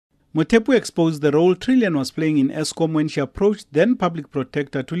Motepu exposed the role Trillian was playing in Eskom when she approached then Public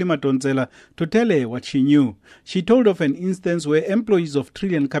Protector Thuli Madonsela to tell her what she knew. She told of an instance where employees of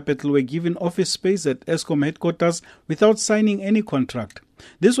Trillian Capital were given office space at Eskom headquarters without signing any contract.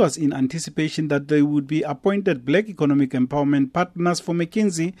 This was in anticipation that they would be appointed Black Economic Empowerment Partners for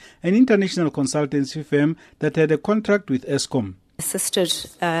McKinsey, an international consultancy firm that had a contract with Eskom. Assisted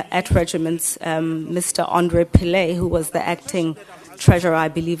at regiments Mr. Andre Pillay, who was the acting treasurer, I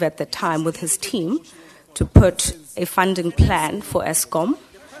believe, at the time, with his team, to put a funding plan for Eskom.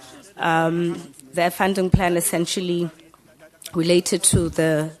 Their funding plan essentially related to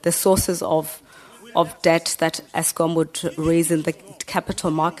the sources of debt that Eskom would raise in the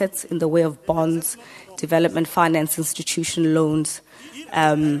capital markets in the way of bonds, development finance institution loans,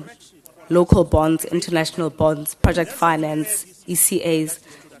 local bonds, international bonds, project finance, ECAs,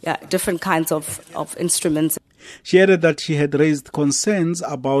 different kinds of instruments. She added that she had raised concerns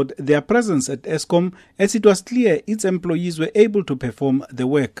about their presence at Eskom as it was clear its employees were able to perform the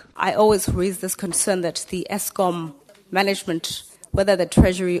work. I always raise this concern that the Eskom management, whether the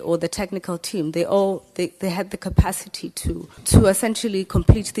treasury or the technical team, they had the capacity to essentially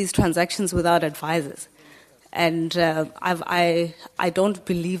complete these transactions without advisors. And I don't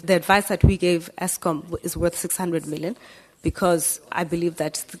believe the advice that we gave Eskom is worth 600 million, because I believe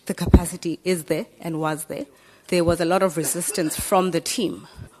that the capacity is there and was there. There was a lot of resistance from the team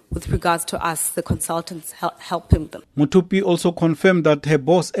with regards to us, the consultants, helping them. Motepu also confirmed that her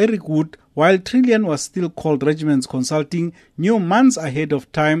boss, Eric Wood, while Trillian was still called Regiments Consulting, knew months ahead of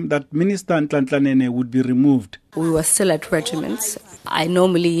time that Minister Nhlanhla Nene would be removed. We were still at Regiments. I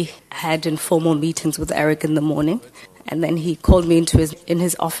normally had informal meetings with Eric in the morning, and then he called me in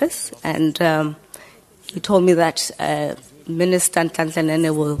his office, and he told me that Minister Nhlanhla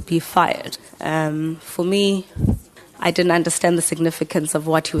Nene will be fired. For me, I didn't understand the significance of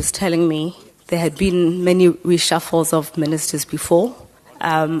what he was telling me. There had been many reshuffles of ministers before.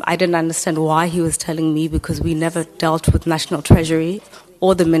 I didn't understand why he was telling me, because we never dealt with National Treasury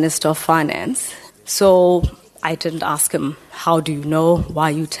or the Minister of Finance. So I didn't ask him, how do you know? Why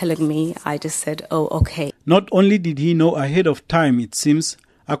are you telling me? I just said, oh, okay. Not only did he know ahead of time, it seems,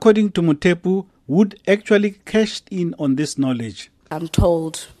 according to Motepu, Wood actually cashed in on this knowledge. I'm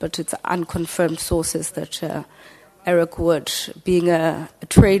told, but it's unconfirmed sources, that Eric Wood, being a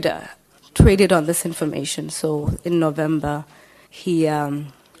trader, traded on this information. So in November, he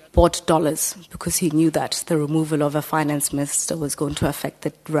bought dollars because he knew that the removal of a finance minister was going to affect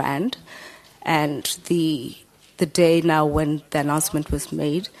the rand. And the day now when the announcement was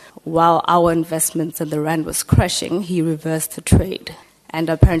made, while our investments in the rand was crashing, he reversed the trade and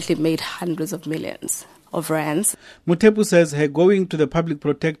apparently made hundreds of millions of rands. Motepu says her going to the Public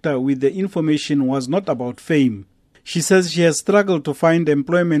Protector with the information was not about fame. She says she has struggled to find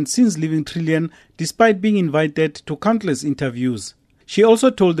employment since leaving Trillian, despite being invited to countless interviews. She also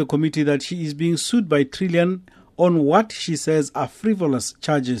told the committee that she is being sued by Trillian on what she says are frivolous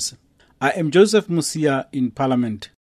charges. I am Joseph Musia in Parliament.